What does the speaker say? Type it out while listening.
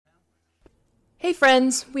Hey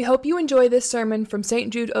friends, we hope you enjoy this sermon from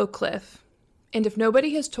St. Jude Oak Cliff. And if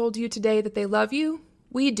nobody has told you today that they love you,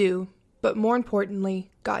 we do, but more importantly,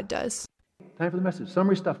 God does. Time for the message.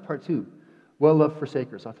 Summary stuff, part 2. Well-loved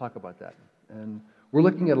forsakers. I'll talk about that. And we're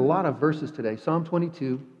looking at a lot of verses today. Psalm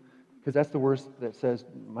 22, because that's the verse that says,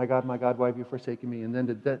 my God, why have you forsaken me? And then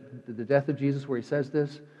the death of Jesus where he says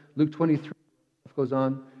this. Luke 23 goes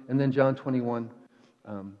on. And then John 21,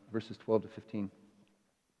 verses 12 to 15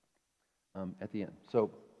 at the end. So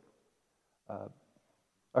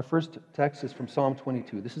our first text is from Psalm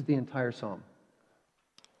 22. This is the entire psalm.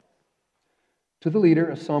 To the leader,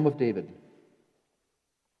 a psalm of David.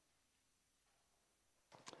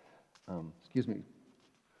 To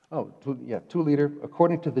a leader,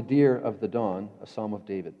 according to the deer of the dawn, a psalm of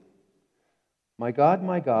David. My God,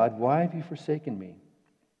 why have you forsaken me?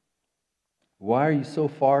 Why are you so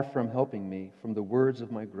far from helping me, from the words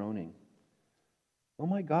of my groaning? Oh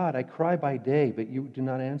my God, I cry by day, but you do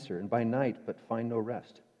not answer, and by night, but find no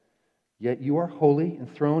rest. Yet you are holy,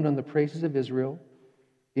 enthroned on the praises of Israel.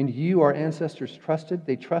 In you our ancestors trusted,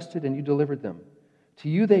 they trusted, and you delivered them. To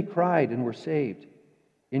you they cried and were saved.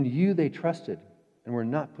 In you they trusted and were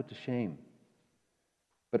not put to shame.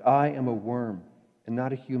 But I am a worm and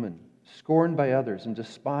not a human, scorned by others and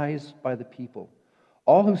despised by the people.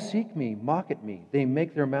 All who seek me mock at me. They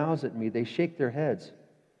make their mouths at me. They shake their heads.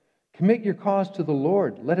 Commit your cause to the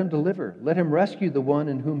Lord. Let him deliver. Let him rescue the one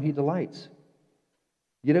in whom he delights.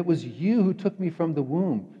 Yet it was you who took me from the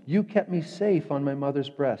womb. You kept me safe on my mother's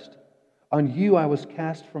breast. On you I was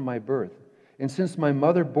cast from my birth. And since my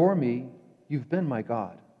mother bore me, you've been my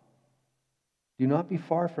God. Do not be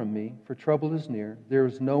far from me, for trouble is near. There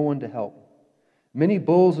is no one to help. Many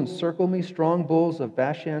bulls encircle me. Strong bulls of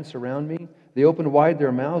Bashan surround me. They open wide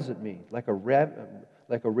their mouths at me, like a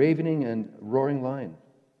ravening and roaring lion.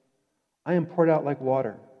 I am poured out like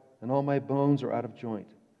water, and all my bones are out of joint.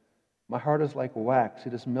 My heart is like wax,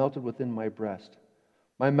 it is melted within my breast.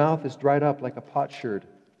 My mouth is dried up like a potsherd,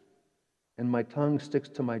 and my tongue sticks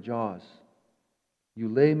to my jaws. You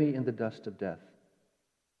lay me in the dust of death.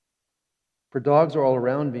 For dogs are all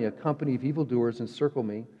around me, a company of evildoers encircle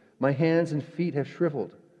me. My hands and feet have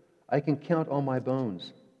shriveled. I can count all my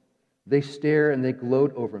bones. They stare and they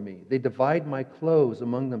gloat over me. They divide my clothes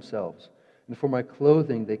among themselves, and for my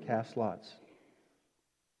clothing they cast lots.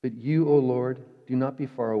 But you, O Lord, do not be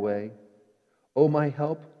far away. O my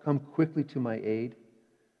help, come quickly to my aid.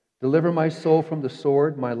 Deliver my soul from the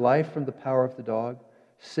sword, my life from the power of the dog.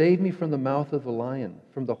 Save me from the mouth of the lion,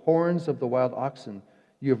 from the horns of the wild oxen.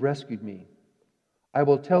 You have rescued me. I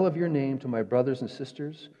will tell of your name to my brothers and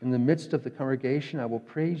sisters. In the midst of the congregation I will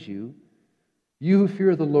praise you. You who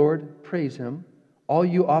fear the Lord, praise him. All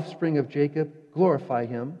you offspring of Jacob, glorify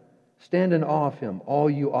him. Stand in awe of him, all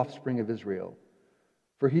you offspring of Israel.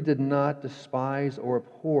 For he did not despise or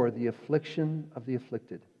abhor the affliction of the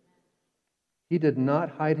afflicted. He did not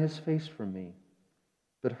hide his face from me,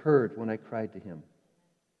 but heard when I cried to him.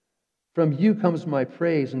 From you comes my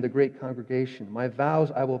praise in the great congregation. My vows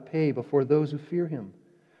I will pay before those who fear him.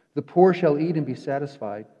 The poor shall eat and be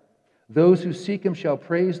satisfied. Those who seek him shall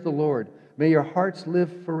praise the Lord. May your hearts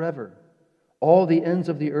live forever. All the ends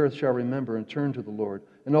of the earth shall remember and turn to the Lord,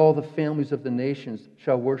 and all the families of the nations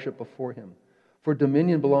shall worship before him. For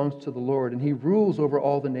dominion belongs to the Lord, and he rules over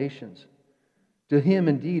all the nations. To him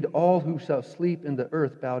indeed all who shall sleep in the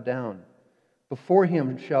earth bow down. Before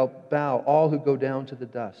him shall bow all who go down to the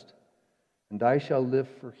dust. And I shall live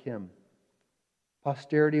for him.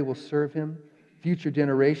 Posterity will serve him. Future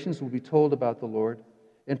generations will be told about the Lord,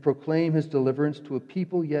 and proclaim his deliverance to a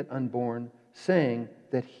people yet unborn, saying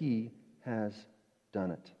that he has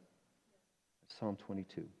done it. Psalm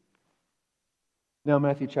 22. Now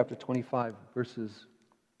Matthew chapter 27, verses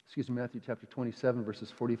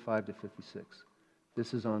 45 to 56.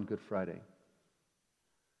 This is on Good Friday.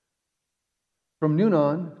 From noon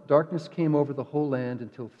on, darkness came over the whole land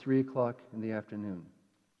until 3 o'clock in the afternoon.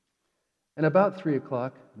 And about 3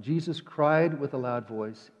 o'clock, Jesus cried with a loud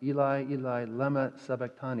voice, Eli, Eli, lama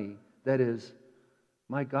sabachthani, that is,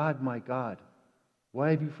 my God,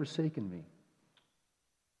 why have you forsaken me?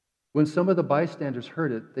 When some of the bystanders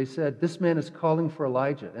heard it, they said, this man is calling for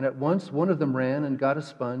Elijah. And at once one of them ran and got a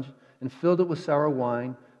sponge and filled it with sour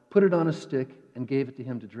wine, put it on a stick, and gave it to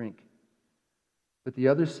him to drink. But the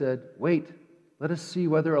others said, wait, let us see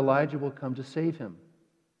whether Elijah will come to save him.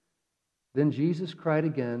 Then Jesus cried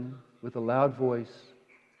again with a loud voice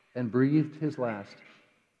and breathed his last.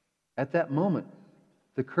 At that moment,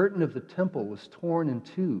 the curtain of the temple was torn in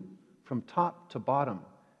two from top to bottom.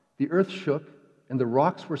 The earth shook and the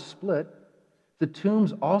rocks were split. The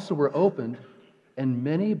tombs also were opened, and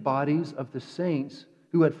many bodies of the saints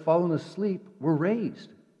who had fallen asleep were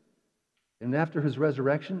raised. And after his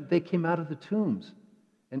resurrection, they came out of the tombs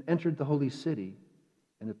and entered the holy city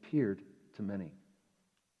and appeared to many.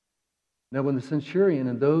 Now when the centurion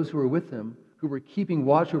and those who were with him, who were keeping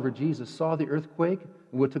watch over Jesus, saw the earthquake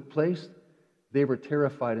and what took place, they were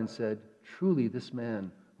terrified and said, "Truly this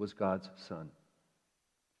man was God's Son."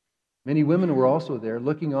 Many women were also there,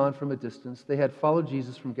 looking on from a distance. They had followed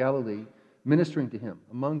Jesus from Galilee, ministering to him.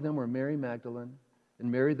 Among them were Mary Magdalene,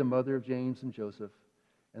 and Mary the mother of James and Joseph,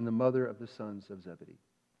 and the mother of the sons of Zebedee.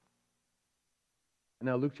 And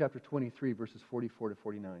now Luke chapter 23, verses 44 to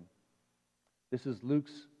 49. This is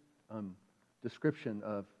Luke's description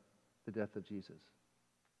of the death of Jesus.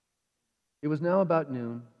 It was now about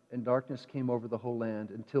noon, and darkness came over the whole land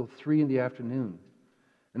until 3 p.m.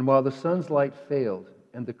 And while the sun's light failed,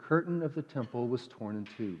 and the curtain of the temple was torn in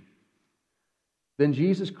two. Then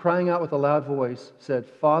Jesus, crying out with a loud voice, said,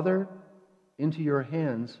 "Father, into your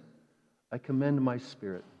hands I commend my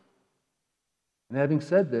spirit." And having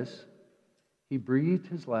said this, he breathed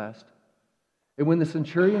his last. And when the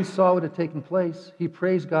centurion saw what had taken place, he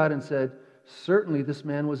praised God and said, "Certainly this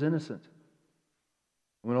man was innocent."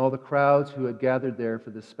 When all the crowds who had gathered there for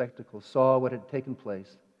this spectacle saw what had taken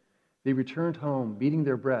place, they returned home, beating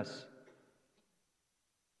their breasts.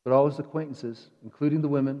 But all his acquaintances, including the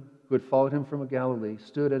women who had followed him from Galilee,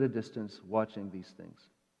 stood at a distance watching these things.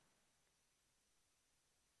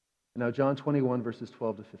 And now John 21, verses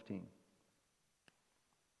 12 to 15.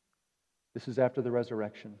 This is after the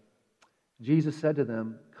resurrection. Jesus said to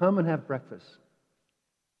them, "Come and have breakfast."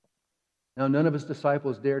 Now none of his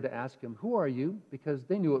disciples dared to ask him, "Who are you?" because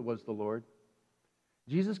they knew it was the Lord.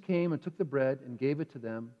 Jesus came and took the bread and gave it to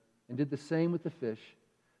them, and did the same with the fish.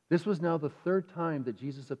 This was now the third time that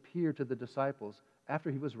Jesus appeared to the disciples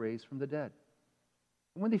after he was raised from the dead.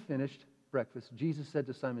 And when they finished breakfast, Jesus said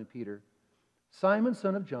to Simon Peter, "Simon,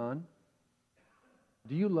 son of John,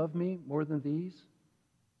 do you love me more than these?"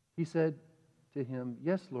 He said to him,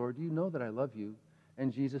 "Yes, Lord, you know that I love you."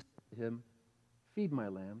 And Jesus said to him, "Feed my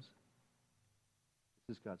lambs."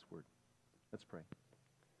 This is God's word. Let's pray.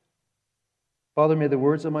 Father, may the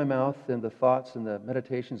words of my mouth and the thoughts and the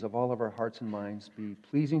meditations of all of our hearts and minds be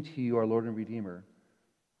pleasing to you, our Lord and Redeemer.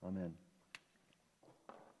 Amen.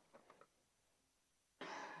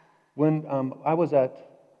 When I was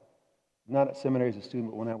not at seminary as a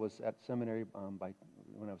student, but when I was at seminary,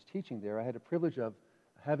 when I was teaching there, I had the privilege of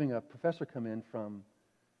having a professor come in from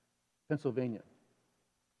Pennsylvania,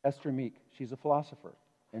 Esther Meek. She's a philosopher,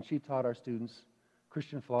 and she taught our students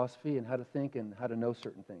Christian philosophy and how to think and how to know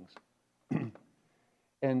certain things.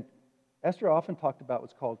 And Esther often talked about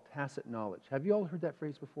what's called tacit knowledge. Have you all heard that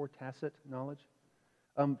phrase before, tacit knowledge?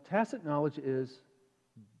 Tacit knowledge is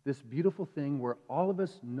this beautiful thing where all of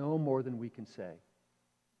us know more than we can say.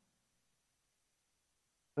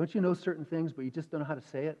 Don't you know certain things, but you just don't know how to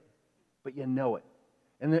say it? But you know it.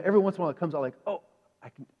 And then every once in a while it comes out like, "Oh,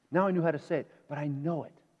 now I knew how to say it, but I know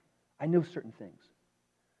it. I know certain things."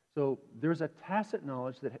 So there's a tacit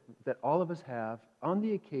knowledge that all of us have on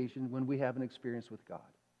the occasion when we have an experience with God.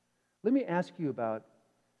 Let me ask you about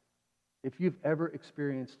if you've ever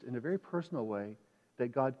experienced in a very personal way that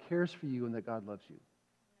God cares for you and that God loves you.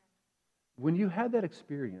 When you had that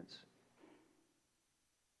experience,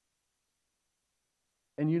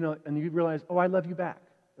 and you realize, "Oh, I love you back."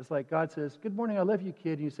 It's like God says, "Good morning, I love you,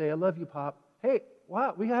 kid." And you say, "I love you, Pop." "Hey,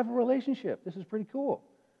 wow, we have a relationship. This is pretty cool.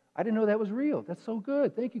 I didn't know that was real. That's so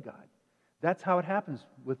good. Thank you, God." That's how it happens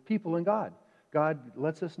with people and God. God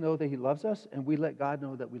lets us know that He loves us, and we let God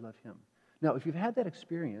know that we love Him. Now, if you've had that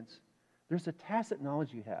experience, there's a tacit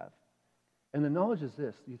knowledge you have. And the knowledge is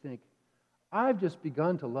this. You think, "I've just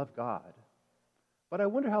begun to love God, but I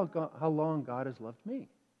wonder how long God has loved me."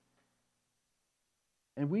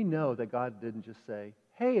 And we know that God didn't just say,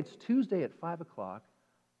 "Hey, it's Tuesday at 5 o'clock.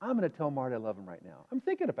 I'm going to tell Marty I love him right now. I'm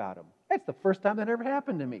thinking about him. That's the first time that ever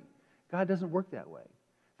happened to me." God doesn't work that way.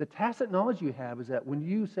 The tacit knowledge you have is that when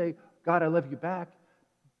you say, "God, I love you back,"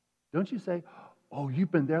 don't you say, "Oh,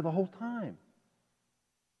 you've been there the whole time.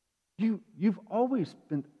 You've always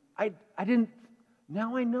been, I didn't,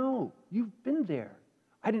 now I know. You've been there.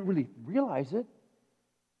 I didn't really realize it."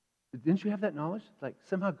 Didn't you have that knowledge? Like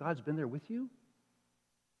somehow God's been there with you?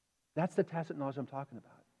 That's the tacit knowledge I'm talking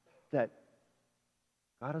about. That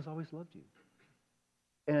God has always loved you.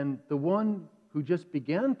 And the one who just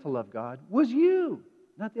began to love God was you,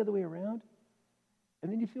 not the other way around.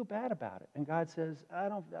 And then you feel bad about it. And God says,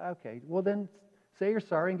 okay, well then say you're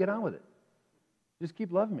sorry and get on with it. Just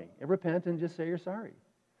keep loving me and repent and just say you're sorry.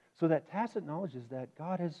 So that tacit knowledge is that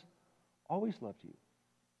God has always loved you.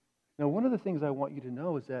 Now, one of the things I want you to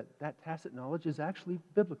know is that tacit knowledge is actually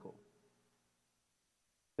biblical.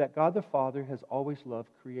 that God the Father has always loved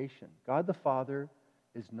creation. God the Father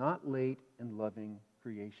is not late in loving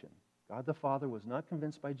creation. God the Father was not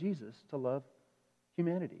convinced by Jesus to love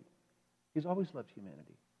humanity. He's always loved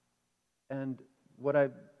humanity. And what I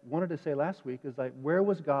wanted to say last week is, like, where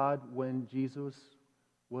was God when Jesus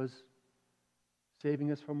was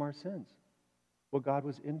saving us from our sins? Well, God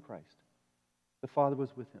was in Christ. The Father was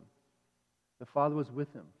with him. The Father was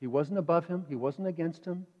with him. He wasn't above him. He wasn't against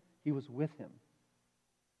him. He was with him.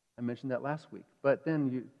 I mentioned that last week. But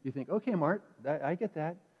then you think, okay, Mart, I get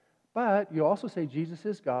that. But you also say Jesus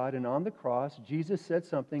is God, and on the cross, Jesus said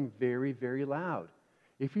something very, very loud.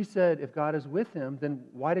 If he said, if God is with him, then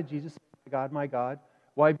why did Jesus say, my God,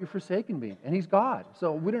 why have you forsaken me? And he's God.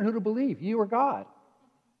 So we don't know who to believe, you or God.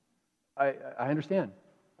 I understand.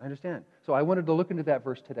 I understand. So I wanted to look into that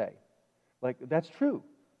verse today. Like, that's true.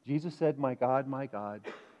 Jesus said, my God,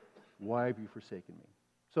 why have you forsaken me?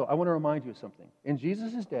 So I want to remind you of something. In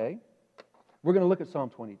Jesus' day, we're going to look at Psalm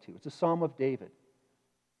 22. It's a Psalm of David.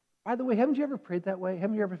 By the way, haven't you ever prayed that way?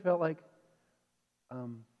 Haven't you ever felt like,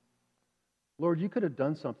 Lord, you could have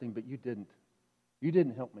done something, but you didn't. You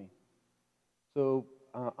didn't help me. So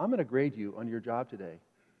I'm going to grade you on your job today.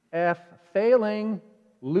 F, failing,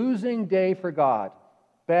 losing day for God.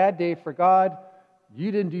 Bad day for God.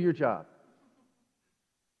 You didn't do your job.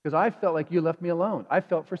 Because I felt like you left me alone. I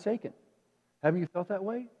felt forsaken. Haven't you felt that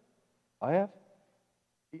way? I have.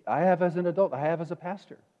 I have as an adult. I have as a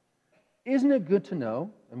pastor. Isn't it good to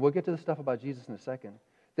know, and we'll get to the stuff about Jesus in a second,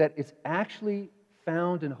 that it's actually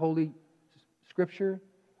found in Holy Scripture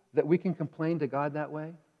that we can complain to God that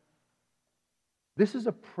way? This is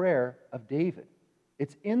a prayer of David.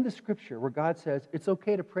 It's in the Scripture where God says, it's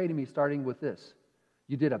okay to pray to me starting with this.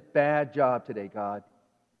 You did a bad job today, God.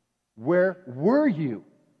 Where were you?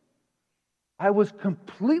 I was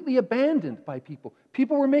completely abandoned by people.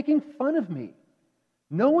 People were making fun of me.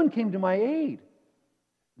 No one came to my aid.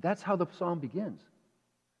 That's how the psalm begins.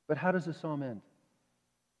 But how does the psalm end?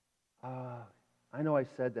 I know I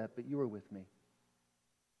said that, but you were with me.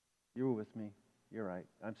 You were with me. You're right.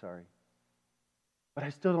 I'm sorry. But I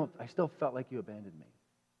still felt like you abandoned me.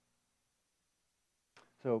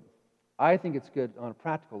 So I think it's good on a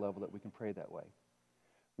practical level that we can pray that way.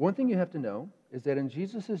 One thing you have to know is that in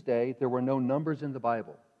Jesus' day, there were no numbers in the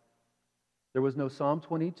Bible. There was no Psalm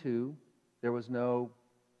 22. There were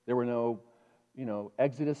no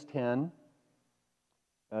Exodus 10,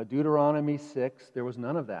 Deuteronomy 6. There was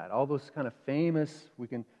none of that. All those kind of famous,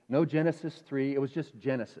 no Genesis 3. It was just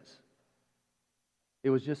Genesis. It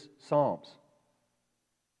was just Psalms.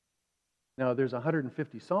 Now, there's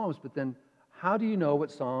 150 Psalms, but then how do you know what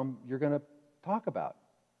Psalm you're going to talk about?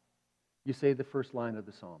 You say the first line of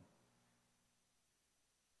the Psalm.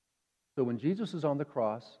 So when Jesus was on the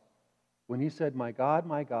cross, when he said, my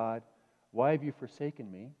God, why have you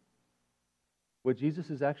forsaken me? What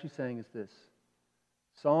Jesus is actually saying is this,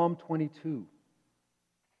 Psalm 22.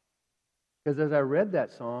 Because as I read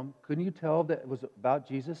that psalm, couldn't you tell that it was about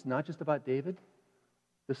Jesus, not just about David?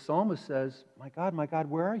 The psalmist says, my God,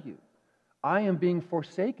 where are you? I am being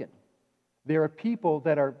forsaken. There are people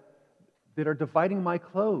that are dividing my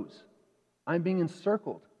clothes. I'm being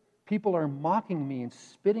encircled. People are mocking me and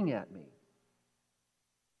spitting at me.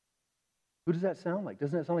 Who does that sound like?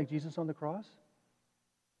 Doesn't that sound like Jesus on the cross?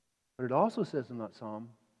 But it also says in that psalm,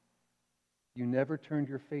 you never turned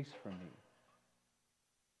your face from me.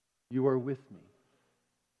 You are with me.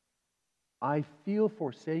 I feel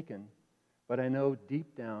forsaken, but I know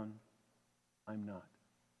deep down I'm not.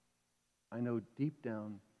 I know deep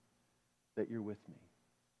down that you're with me.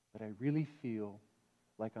 But I really feel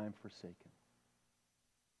like I'm forsaken.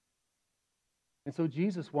 And so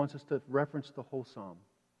Jesus wants us to reference the whole psalm.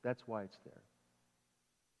 That's why it's there.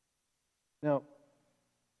 Now,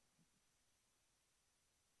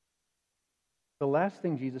 the last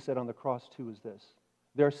thing Jesus said on the cross, too, is this.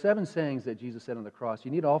 There are 7 sayings that Jesus said on the cross. You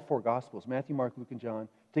need all 4 Gospels, Matthew, Mark, Luke, and John,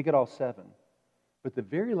 to get all 7. But the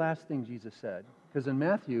very last thing Jesus said, because in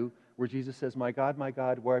Matthew, where Jesus says, my God,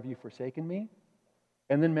 why have you forsaken me?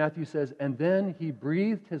 And then Matthew says, and then he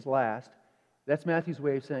breathed his last. That's Matthew's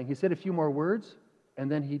way of saying, he said a few more words,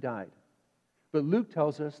 and then he died. But Luke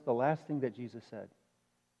tells us the last thing that Jesus said.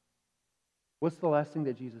 What's the last thing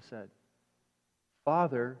that Jesus said?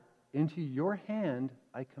 Father, into your hand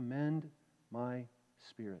I commend my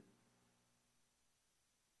spirit.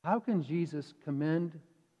 How can Jesus commend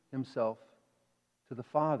himself to the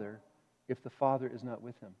Father if the Father is not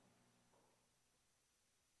with him?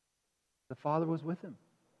 The Father was with him.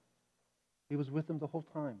 He was with him the whole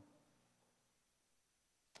time.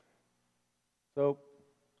 So,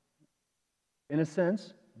 in a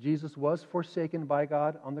sense, Jesus was forsaken by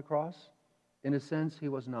God on the cross. In a sense, he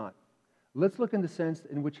was not. Let's look in the sense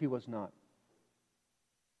in which he was not.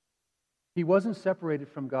 He wasn't separated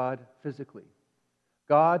from God physically.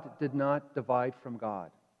 God did not divide from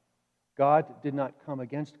God. God did not come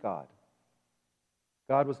against God.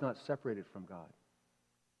 God was not separated from God.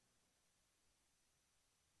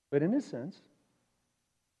 But in a sense,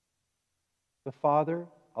 the Father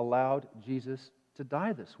allowed Jesus to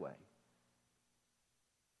die this way.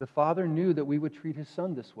 The Father knew that we would treat His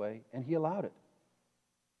Son this way, and He allowed it.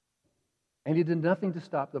 And He did nothing to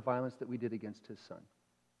stop the violence that we did against His Son.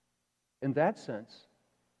 In that sense,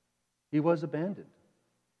 He was abandoned.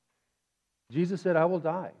 Jesus said, I will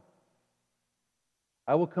die.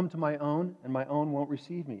 I will come to my own, and my own won't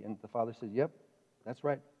receive me. And the Father said, yep, that's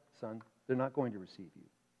right, Son. They're not going to receive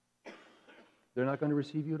you. They're not going to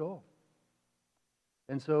receive you at all.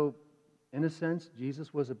 And so, in a sense,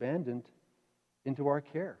 Jesus was abandoned into our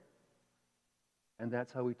care. And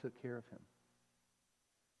that's how we took care of Him.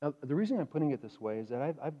 Now, the reason I'm putting it this way is that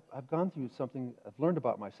I've gone through something I've learned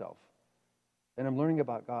about myself. And I'm learning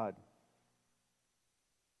about God.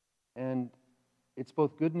 And it's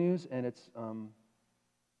both good news and it's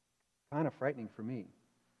kind of frightening for me.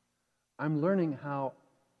 I'm learning how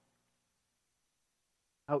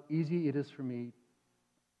easy it is for me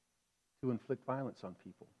to inflict violence on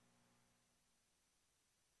people.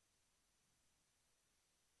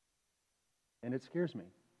 And it scares me.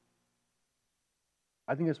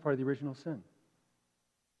 I think that's part of the original sin.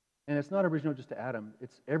 And it's not original just to Adam.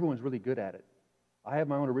 Everyone's really good at it. I have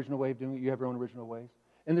my own original way of doing it. You have your own original ways.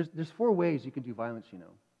 And there's 4 ways you can do violence, you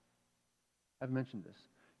know. I've mentioned this.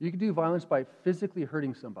 You can do violence by physically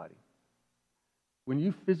hurting somebody. When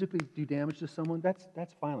you physically do damage to someone,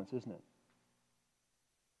 that's violence, isn't it?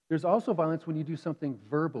 There's also violence when you do something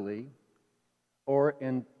verbally, or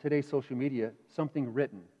in today's social media, something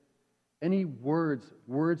written. Any words,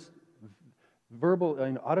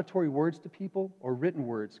 verbal, auditory words to people, or written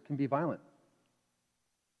words can be violent.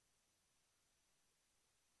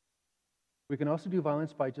 We can also do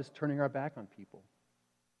violence by just turning our back on people,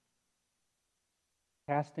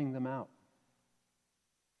 casting them out.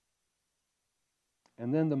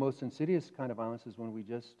 And then the most insidious kind of violence is when we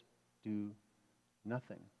just do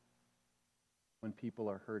nothing when people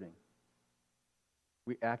are hurting.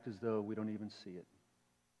 We act as though we don't even see it.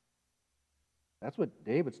 That's what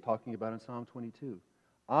David's talking about in Psalm 22.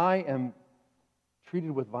 I am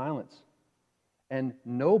treated with violence, and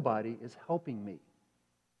nobody is helping me.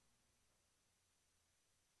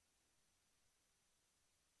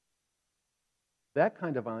 That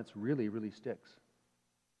kind of violence really, really sticks.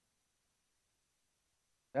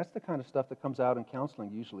 That's the kind of stuff that comes out in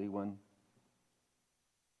counseling usually when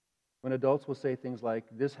adults will say things like,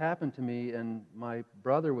 this happened to me and my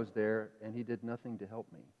brother was there and he did nothing to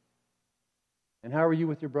help me. And how are you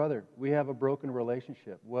with your brother? We have a broken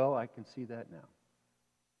relationship. Well, I can see that now.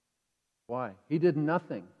 Why? He did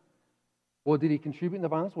nothing. Well, did he contribute in the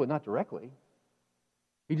violence? Well, not directly.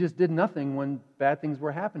 He just did nothing when bad things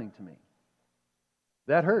were happening to me.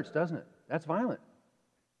 That hurts, doesn't it? That's violent.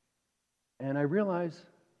 And I realize,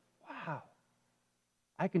 wow,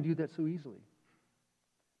 I can do that so easily.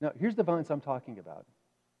 Now, here's the violence I'm talking about.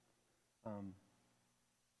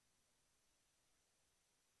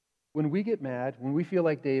 When we get mad, when we feel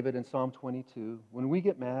like David in Psalm 22, when we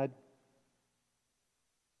get mad,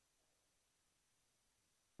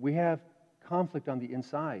 we have conflict on the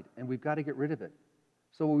inside, and we've got to get rid of it.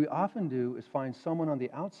 So what we often do is find someone on the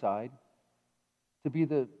outside to be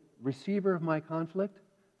the receiver of my conflict,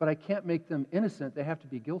 but I can't make them innocent. They have to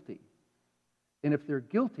be guilty. And if they're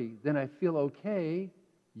guilty, then I feel okay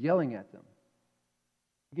yelling at them.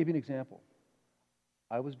 I'll give you an example.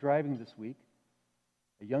 I was driving this week.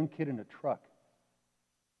 A young kid in a truck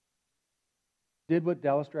did what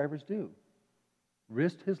Dallas drivers do.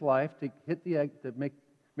 Risked his life to hit the egg, to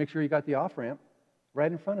make sure he got the off-ramp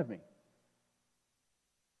right in front of me.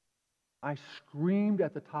 I screamed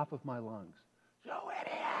at the top of my lungs, "You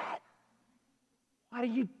idiot! What are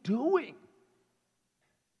you doing?"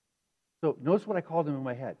 So notice what I called him in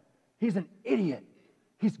my head. He's an idiot.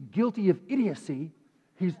 He's guilty of idiocy.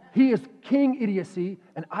 He is king idiocy,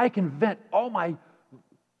 and I can vent all my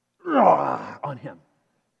on him.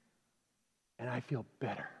 And I feel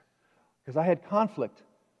better. Because I had conflict.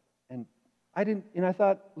 And I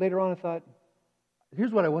thought, later on,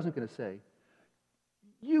 here's what I wasn't going to say.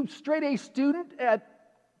 You straight A student at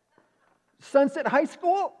Sunset High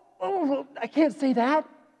School? Oh, I can't say that.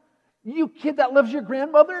 You kid that loves your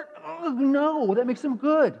grandmother? Oh, no, that makes him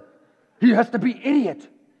good. He has to be idiot.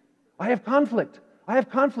 I have conflict,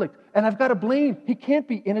 and I've got to blame. He can't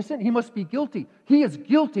be innocent. He must be guilty. He is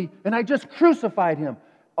guilty, and I just crucified him.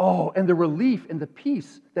 Oh, and the relief and the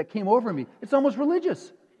peace that came over me. It's almost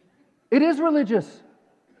religious. It is religious.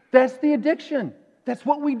 That's the addiction. That's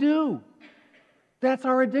what we do. That's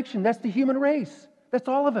our addiction. That's the human race. That's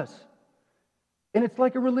all of us. And it's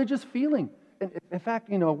like a religious feeling. And in fact,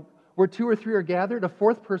 where two or three are gathered, a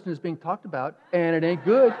fourth person is being talked about, and it ain't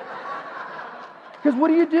good. Because what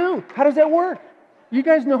do? How does that work? You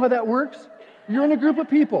guys know how that works. You're in a group of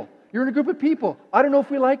people. I don't know if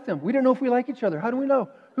we like them. We don't know if we like each other. How do we know?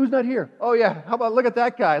 Who's not here? Oh yeah, how about look at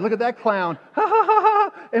that guy? Look at that clown. Ha ha ha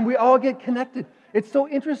ha. And we all get connected. It's so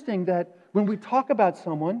interesting that when we talk about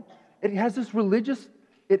someone, it has this religious,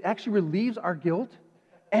 it actually relieves our guilt,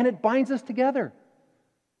 and it binds us together.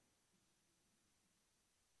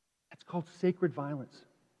 It's called sacred violence.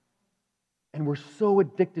 And we're so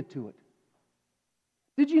addicted to it.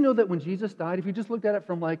 Did you know that when Jesus died, if you just looked at it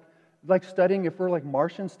from like studying, if we're like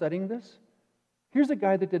Martians studying this, here's a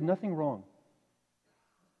guy that did nothing wrong.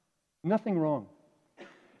 Nothing wrong.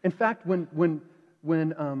 In fact, when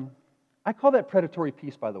I call that predatory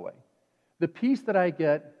peace, by the way. The peace that I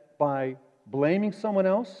get by blaming someone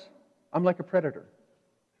else, I'm like a predator.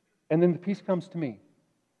 And then the peace comes to me.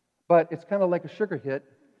 But it's kind of like a sugar hit.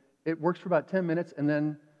 It works for about 10 minutes, and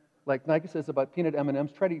then, like Nike says about peanut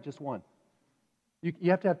M&Ms, try to eat just one. You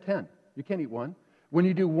have to have 10. You can't eat one. When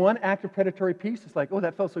you do one act of predatory peace, it's like, oh,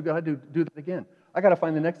 that felt so good, I do that again. I got to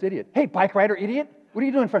find the next idiot. Hey, bike rider idiot, what are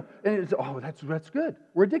you doing? And it's, oh, that's good.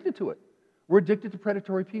 We're addicted to it. We're addicted to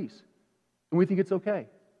predatory peace. And we think it's okay.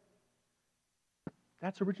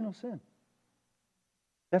 That's original sin.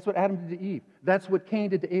 That's what Adam did to Eve. That's what Cain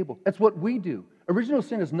did to Abel. That's what we do. Original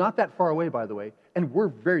sin is not that far away, by the way, and we're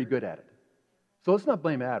very good at it. So let's not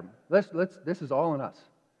blame Adam. This is all on us.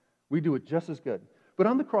 We do it just as good. But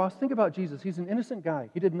on the cross, think about Jesus. He's an innocent guy.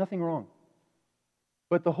 He did nothing wrong.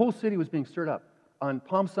 But the whole city was being stirred up. On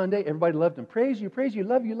Palm Sunday, everybody loved him. Praise you,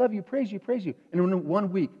 love you, praise you. And in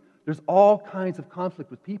 1 week, there's all kinds of conflict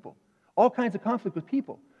with people. All kinds of conflict with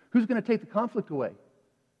people. Who's going to take the conflict away?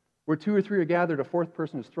 Where two or three are gathered, a fourth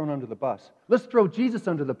person is thrown under the bus. Let's throw Jesus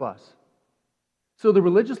under the bus. So the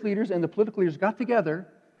religious leaders and the political leaders got together,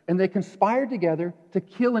 and they conspired together to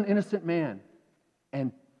kill an innocent man.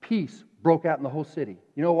 And peace broke out in the whole city.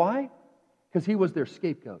 You know why? Because he was their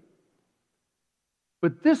scapegoat.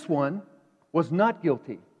 But this one was not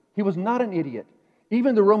guilty. He was not an idiot.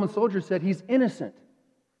 Even the Roman soldiers said he's innocent.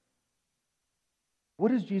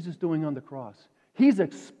 What is Jesus doing on the cross? He's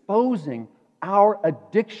exposing our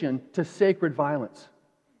addiction to sacred violence.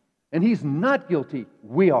 And he's not guilty.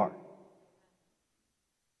 We are.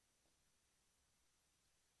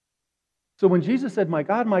 So when Jesus said, my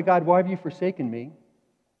God, why have you forsaken me?"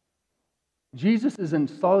 Jesus is in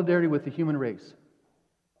solidarity with the human race.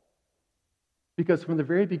 Because from the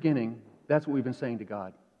very beginning, that's what we've been saying to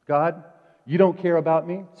God. God, you don't care about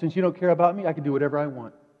me. Since you don't care about me, I can do whatever I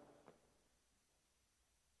want.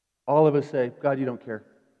 All of us say, God, you don't care.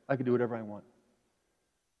 I can do whatever I want.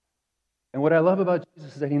 And what I love about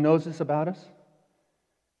Jesus is that he knows this about us,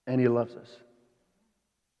 and he loves us.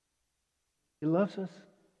 He loves us,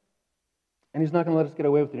 and he's not going to let us get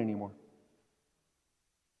away with it anymore.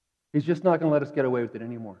 He's just not going to let us get away with it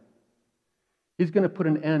anymore. He's going to put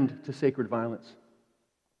an end to sacred violence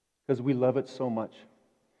because we love it so much.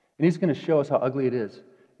 And he's going to show us how ugly it is.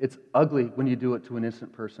 It's ugly when you do it to an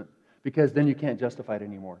innocent person because then you can't justify it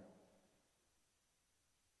anymore.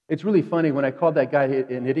 It's really funny, when I called that guy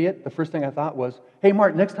an idiot, the first thing I thought was, hey,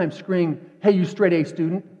 Mark, next time scream, hey, you straight A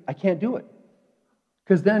student. I can't do it.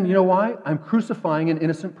 Because then, you know why? I'm crucifying an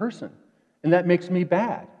innocent person. And that makes me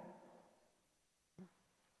bad.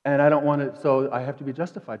 And I don't want to, so I have to be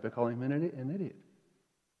justified by calling him an idiot.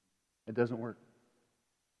 It doesn't work.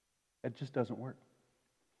 It just doesn't work.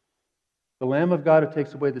 The Lamb of God who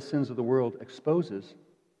takes away the sins of the world exposes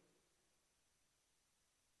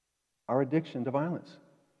our addiction to violence.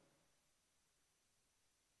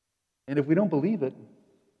 And if we don't believe it,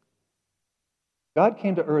 God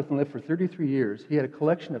came to earth and lived for 33 years. He had a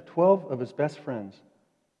collection of 12 of his best friends.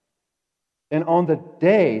 And on the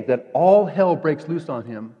day that all hell breaks loose on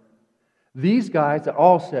him, these guys that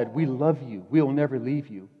all said, we love you, we will never leave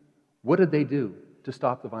you, what did they do to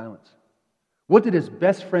stop the violence? What did his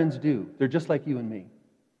best friends do? They're just like you and me.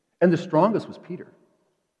 And the strongest was Peter.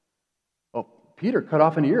 Oh, Peter cut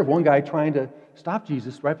off an ear of one guy trying to stop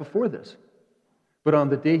Jesus right before this. But on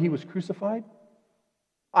the day he was crucified,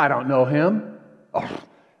 I don't know him. Oh,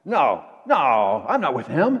 no, I'm not with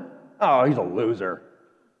him. Oh, he's a loser.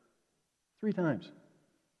 3 times.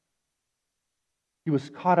 He was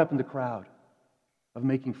caught up in the crowd of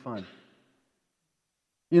making fun.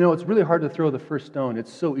 You know, it's really hard to throw the first stone.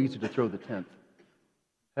 It's so easy to throw the 10th.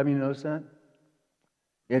 Haven't you noticed that?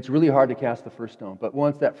 It's really hard to cast the first stone, but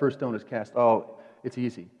once that first stone is cast, oh, it's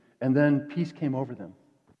easy. And then peace came over them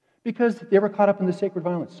because they were caught up in the sacred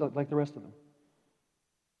violence like the rest of them.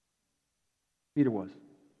 Peter was.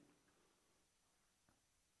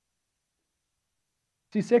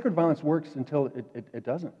 See, sacred violence works until it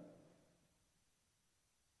doesn't.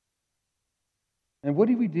 And what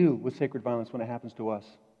do we do with sacred violence when it happens to us?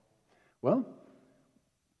 Well,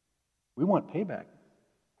 we want payback.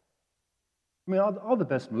 I mean, all the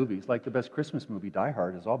best movies, like the best Christmas movie, Die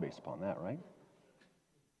Hard, is all based upon that, right?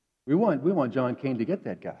 We want John Cain to get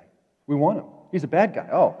that guy. We want him. He's a bad guy.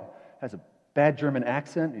 Oh, has a bad German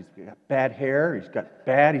accent. He's got bad hair. He's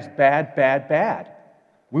bad.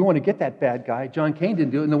 We want to get that bad guy. John Cain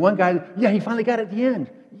didn't do it. And the one guy, he finally got it at the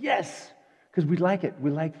end. Yes! Because we like it.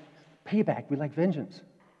 We like payback. We like vengeance.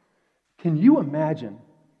 Can you imagine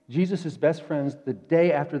Jesus' best friends the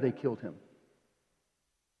day after they killed him?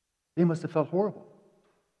 They must have felt horrible.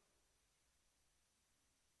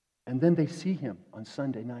 And then they see him on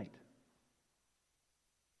Sunday night.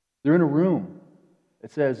 They're in a room,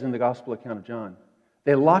 it says in the gospel account of John.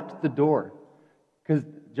 They locked the door. Because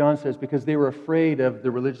John says, because they were afraid of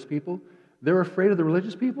the religious people. They're afraid of the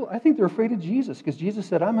religious people? I think they're afraid of Jesus, because Jesus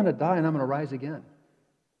said, I'm going to die and I'm going to rise again.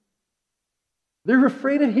 They're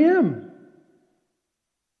afraid of him.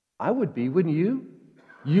 I would be, wouldn't you?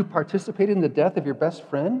 You participated in the death of your best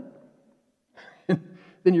friend?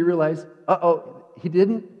 Then you realize, he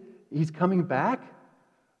didn't? He's coming back?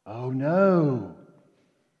 Oh no,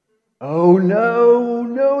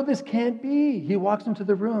 this can't be. He walks into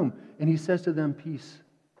the room and he says to them, peace.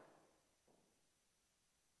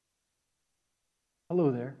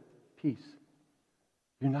 Hello there, peace.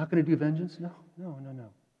 You're not going to do vengeance? No.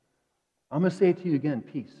 I'm going to say it to you again,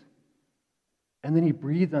 peace. And then he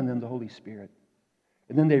breathed on them the Holy Spirit.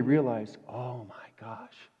 And then they realized, oh my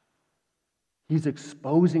gosh, he's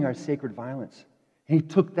exposing our sacred violence. And he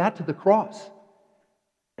took that to the cross.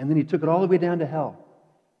 And then he took it all the way down to hell.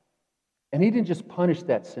 And he didn't just punish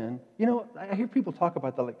that sin. You know, I hear people talk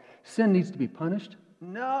about that, like, sin needs to be punished.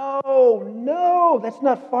 No, that's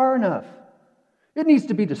not far enough. It needs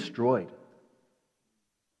to be destroyed.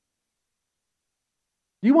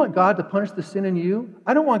 Do you want God to punish the sin in you?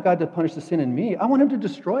 I don't want God to punish the sin in me. I want him to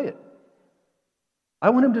destroy it.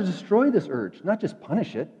 I want him to destroy this urge, not just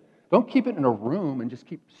punish it. Don't keep it in a room and just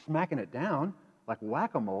keep smacking it down like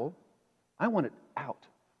whack-a-mole. I want it out.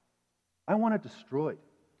 I want it destroyed.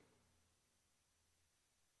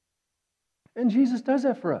 And Jesus does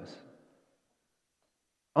that for us.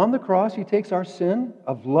 On the cross, he takes our sin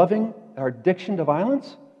of loving our addiction to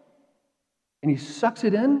violence, and he sucks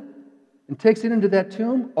it in and takes it into that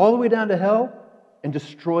tomb all the way down to hell and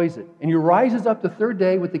destroys it. And he rises up the third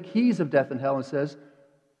day with the keys of death and hell and says,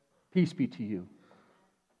 peace be to you.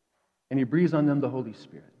 And he breathes on them the Holy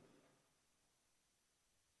Spirit.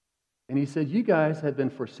 And he said, you guys have been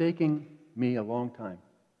forsaking me a long time.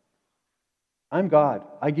 I'm God.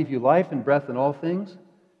 I give you life and breath and all things,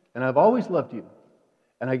 and I've always loved you.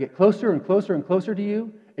 And I get closer and closer and closer to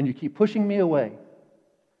you, and you keep pushing me away.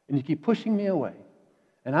 And you keep pushing me away.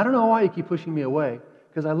 And I don't know why you keep pushing me away,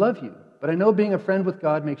 because I love you. But I know being a friend with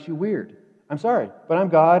God makes you weird. I'm sorry, but I'm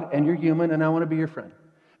God, and you're human, and I want to be your friend.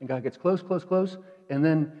 And God gets close, and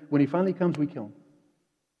then when he finally comes, we kill him.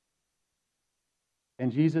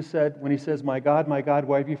 And Jesus said, when he says, my God,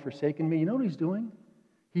 why have you forsaken me? You know what he's doing?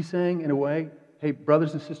 He's saying, in a way, hey,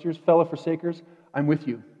 brothers and sisters, fellow forsakers, I'm with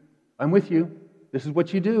you. I'm with you. This is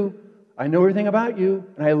what you do. I know everything about you,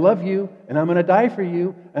 and I love you, and I'm going to die for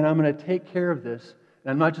you, and I'm going to take care of this.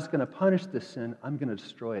 And I'm not just going to punish this sin, I'm going to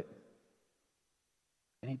destroy it.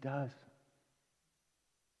 And he does.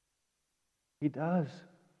 He does.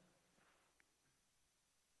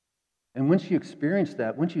 And once you experience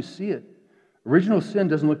that, once you see it, original sin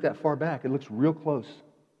doesn't look that far back. It looks real close.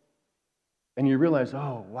 And you realize,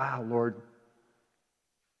 oh, wow, Lord,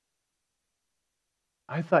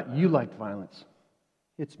 I thought you liked violence.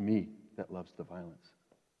 It's me that loves the violence.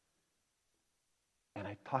 And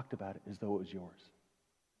I talked about it as though it was yours.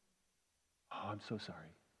 Oh, I'm so sorry.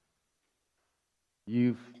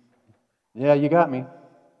 You got me.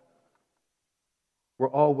 We're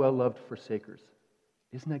all well-loved forsakers.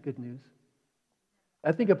 Isn't that good news?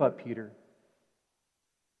 I think about Peter.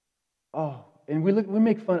 Oh, and we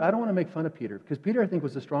make fun. I don't want to make fun of Peter, because Peter, I think,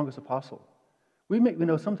 was the strongest apostle.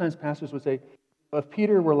 Sometimes pastors would say, if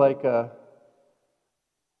Peter were like,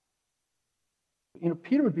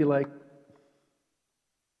 Peter would be like,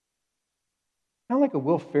 kind of like a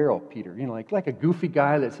Will Ferrell Peter, like a goofy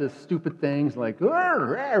guy that says stupid things, like,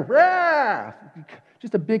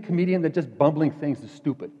 just a big comedian that just bumbling things is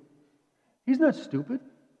stupid. He's not stupid.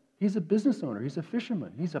 He's a business owner. He's a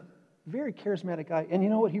fisherman. He's a very charismatic guy. And you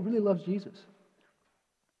know what? He really loves Jesus.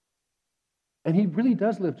 And he really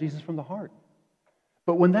does love Jesus from the heart.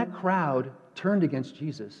 But when that crowd turned against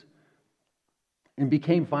Jesus and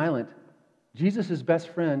became violent, Jesus' best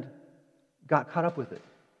friend got caught up with it.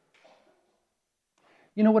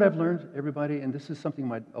 You know what I've learned, everybody? And this is something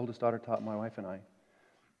my oldest daughter taught my wife and I.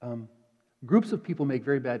 Groups of people make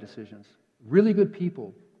very bad decisions. Really good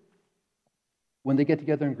people, when they get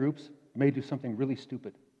together in groups, may do something really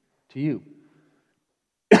stupid to you.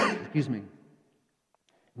 Excuse me.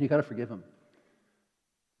 You got to forgive them.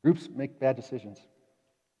 Groups make bad decisions.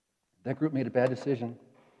 That group made a bad decision,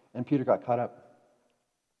 and Peter got caught up.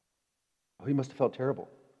 Oh, he must have felt terrible.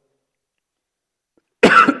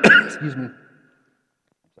 Excuse me. I'm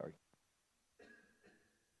sorry.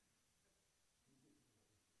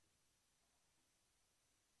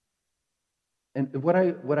 And what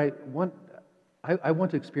I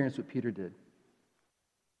want to experience what Peter did.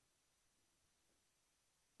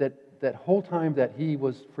 That whole time that he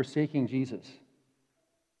was forsaking Jesus,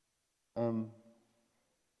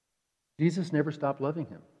 Jesus never stopped loving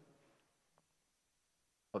him.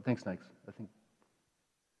 Oh, thanks, Nikes. I think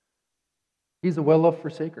he's a well-loved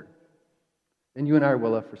forsaker. And you and I are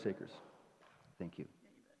well-loved forsakers. Thank you.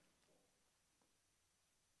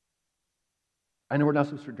 I know we're not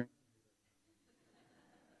supposed to drink.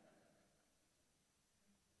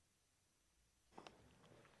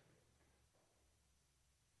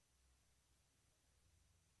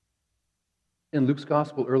 In Luke's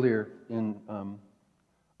gospel earlier, on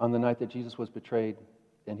the night that Jesus was betrayed,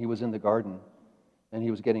 and he was in the garden, and he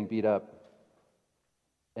was getting beat up,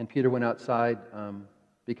 and Peter went outside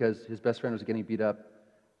because his best friend was getting beat up,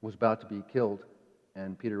 was about to be killed,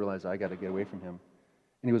 and Peter realized, I got to get away from him.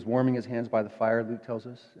 And he was warming his hands by the fire, Luke tells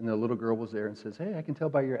us, and the little girl was there and says, hey, I can tell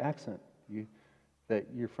by your accent that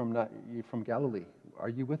you're from Galilee. Are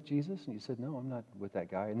you with Jesus? And he said, no, I'm not with that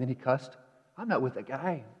guy. And then he cussed, I'm not with that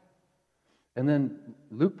guy. And then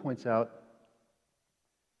Luke points out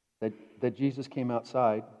that Jesus came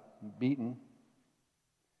outside, beaten,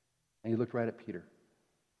 and he looked right at Peter.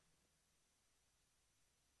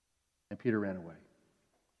 And Peter ran away.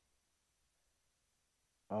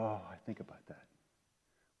 Oh, I think about that.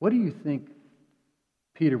 What do you think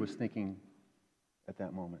Peter was thinking at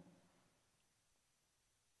that moment?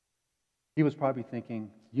 He was probably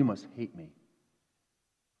thinking, you must hate me,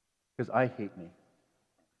 because I hate me.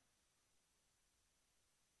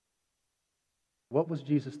 What was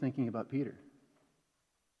Jesus thinking about Peter?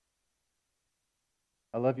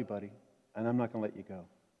 I love you, buddy, and I'm not going to let you go.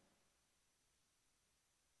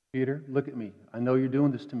 Peter, look at me. I know you're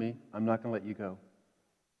doing this to me. I'm not going to let you go.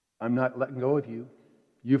 I'm not letting go of you.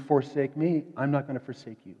 You forsake me. I'm not going to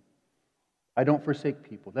forsake you. I don't forsake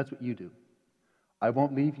people. That's what you do. I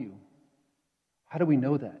won't leave you. How do we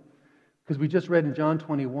know that? Because we just read in John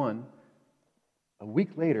 21, a week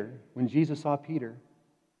later, when Jesus saw Peter,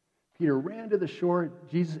 Peter ran to the shore.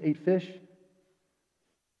 Jesus ate fish.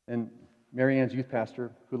 And Mary Ann's youth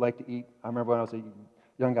pastor, who liked to eat, I remember when I was a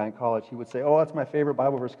young guy in college, he would say, oh, that's my favorite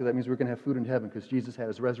Bible verse because that means we're going to have food in heaven because Jesus had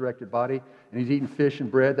his resurrected body and he's eating fish and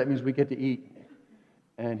bread. That means we get to eat.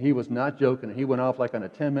 And he was not joking. He went off like on a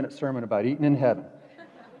 10-minute sermon about eating in heaven.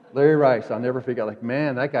 Larry Rice, I'll never forget, like,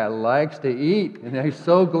 man, that guy likes to eat. And he's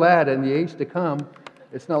so glad in the age to come,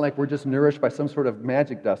 it's not like we're just nourished by some sort of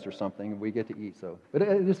magic dust or something and we get to eat. So, but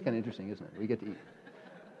it is kind of interesting, isn't it? We get to eat.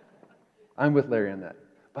 I'm with Larry on that.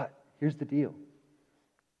 But here's the deal.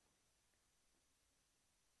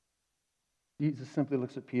 Jesus simply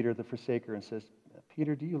looks at Peter, the forsaker, and says,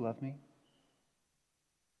 Peter, do you love me?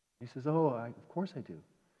 He says, of course I do.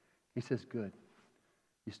 He says, good.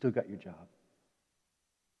 You still got your job.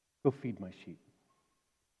 Go feed my sheep.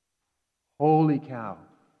 Holy cow.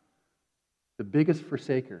 The biggest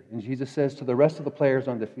forsaker. And Jesus says to the rest of the players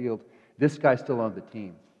on the field, this guy's still on the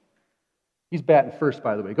team. He's batting first,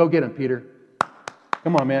 by the way. Go get him, Peter.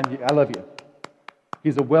 Come on, man. I love you.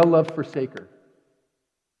 He's a well-loved forsaker.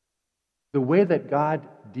 The way that God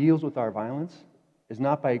deals with our violence is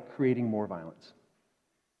not by creating more violence.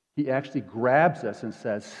 He actually grabs us and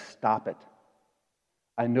says, stop it.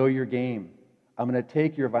 I know your game. I'm going to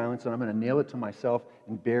take your violence and I'm going to nail it to myself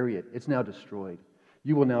and bury it. It's now destroyed.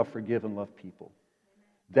 You will now forgive and love people.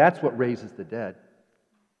 That's what raises the dead.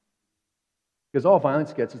 Because all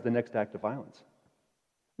violence gets is the next act of violence.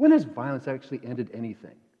 When has violence actually ended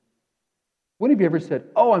anything? When have you ever said,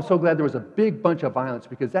 oh, I'm so glad there was a big bunch of violence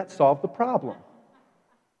because that solved the problem?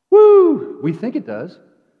 Woo! We think it does.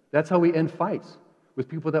 That's how we end fights with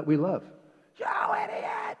people that we love. You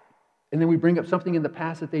idiot! And then we bring up something in the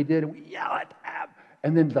past that they did and we yell at them.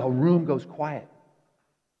 And then the room goes quiet.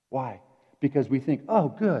 Why? Because we think, oh,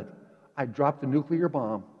 good, I dropped a nuclear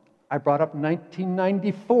bomb. I brought up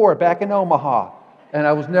 1994 back in Omaha, and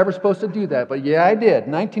I was never supposed to do that, but yeah, I did.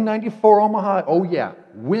 1994 Omaha, oh yeah,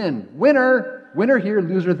 winner here,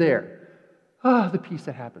 loser there. Ah, the peace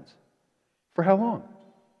that happens. For how long?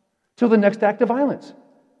 Till the next act of violence,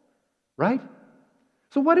 right?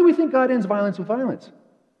 So why do we think God ends violence with violence?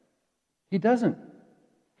 He doesn't.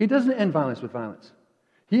 He doesn't end violence with violence.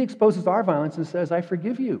 He exposes our violence and says, I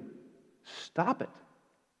forgive you. Stop it.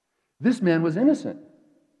 This man was innocent.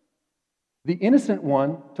 The innocent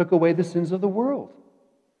one took away the sins of the world,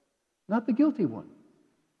 not the guilty one.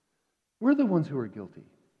 We're the ones who are guilty.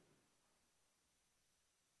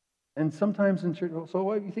 And sometimes in church,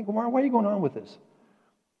 so you think, why are you going on with this?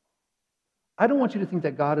 I don't want you to think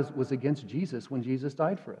that God was against Jesus when Jesus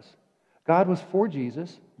died for us. God was for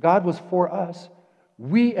Jesus. God was for us.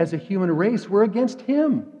 We as a human race were against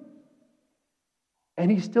him. And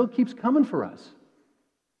he still keeps coming for us.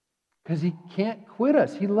 Because he can't quit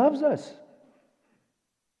us. He loves us.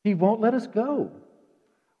 He won't let us go.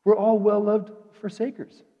 We're all well-loved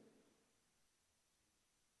forsakers.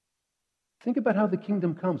 Think about how the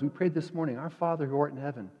kingdom comes. We prayed this morning, Our Father who art in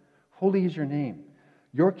heaven, holy is your name.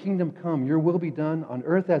 Your kingdom come, your will be done on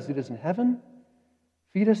earth as it is in heaven.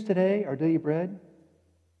 Feed us today our daily bread.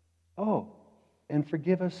 Oh, and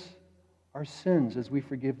forgive us our sins as we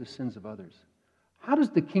forgive the sins of others. How does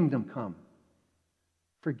the kingdom come?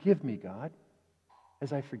 Forgive me, God,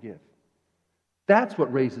 as I forgive. That's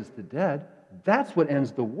what raises the dead. That's what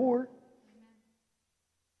ends the war.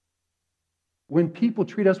 When people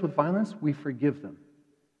treat us with violence, we forgive them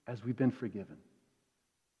as we've been forgiven.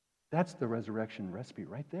 That's the resurrection recipe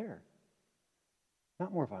right there.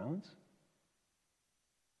 Not more violence.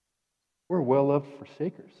 We're well-loved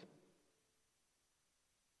forsakers.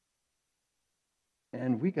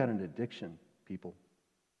 And we got an addiction, people.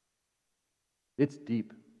 It's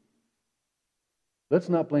deep. Let's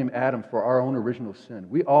not blame Adam for our own original sin.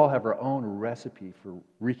 We all have our own recipe for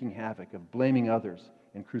wreaking havoc, of blaming others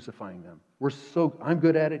and crucifying them. I'm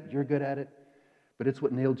good at it, you're good at it, but it's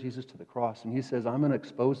what nailed Jesus to the cross. And he says, I'm going to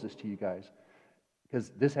expose this to you guys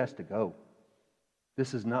because this has to go.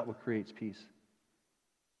 This is not what creates peace.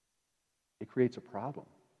 It creates a problem.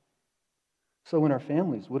 So in our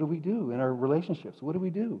families, what do we do? In our relationships, what do we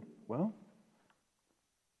do? Well,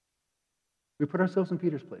 we put ourselves in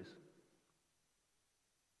Peter's place.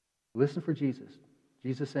 Listen for Jesus.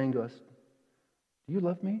 Jesus saying to us, do you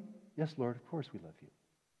love me? Yes, Lord, of course we love you.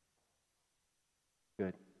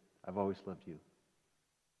 Good. I've always loved you.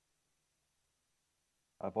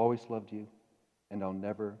 I've always loved you, and I'll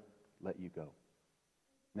never let you go.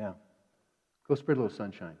 Now, go spread a little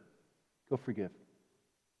sunshine. Go forgive.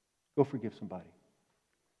 Go forgive somebody.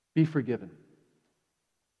 Be forgiven.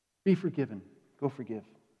 Be forgiven. Go forgive.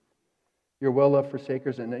 You're well-loved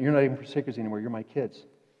forsakers, and you're not even forsakers anymore. You're my kids.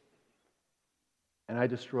 And I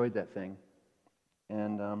destroyed that thing.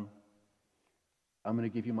 And I'm going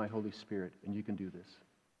to give you my Holy Spirit, and you can do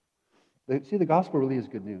this. See, the gospel really is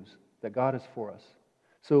good news, that God is for us.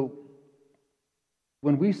 So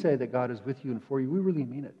when we say that God is with you and for you, we really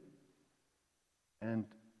mean it. And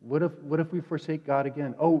what if we forsake God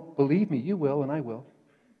again? Oh, believe me, you will, and I will.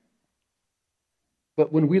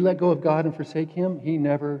 But when we let go of God and forsake him, he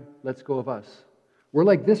never lets go of us. We're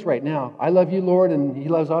like this right now. I love you, Lord, and he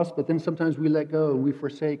loves us, but then sometimes we let go and we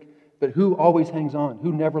forsake. But who always hangs on?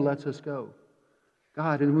 Who never lets us go?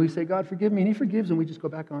 God. And we say, God, forgive me, and he forgives, and we just go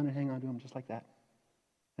back on and hang on to him just like that.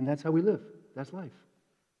 And that's how we live. That's life.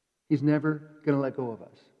 He's never going to let go of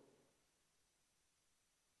us.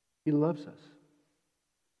 He loves us.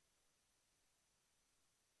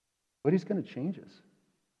 But he's going to change us.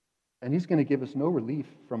 And he's going to give us no relief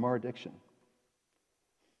from our addiction.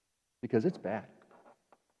 Because it's bad.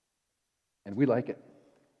 And we like it.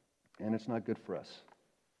 And it's not good for us.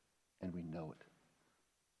 And we know it.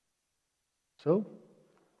 So,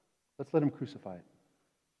 let's let him crucify it.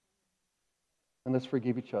 And let's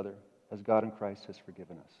forgive each other as God in Christ has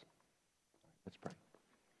forgiven us. Let's pray.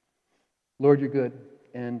 Lord, you're good.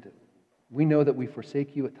 And we know that we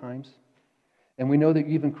forsake you at times. And we know that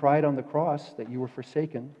you even cried on the cross that you were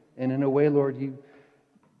forsaken. And in a way, Lord,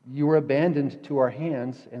 you were abandoned to our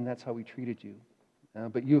hands, and that's how we treated you.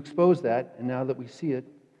 But you exposed that, and now that we see it,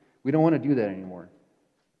 we don't want to do that anymore.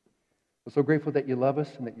 We're so grateful that you love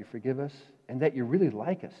us and that you forgive us and that you really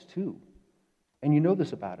like us too. And you know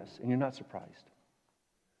this about us, and you're not surprised.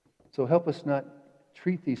 So help us not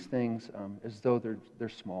treat these things as though they're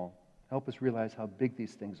small. Help us realize how big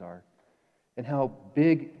these things are and how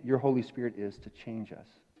big your Holy Spirit is to change us.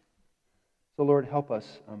 So Lord, help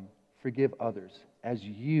us forgive others as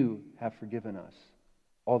you have forgiven us.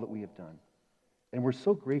 all that we have done. And we're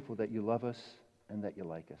so grateful that you love us and that you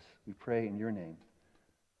like us. We pray in your name.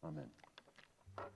 Amen.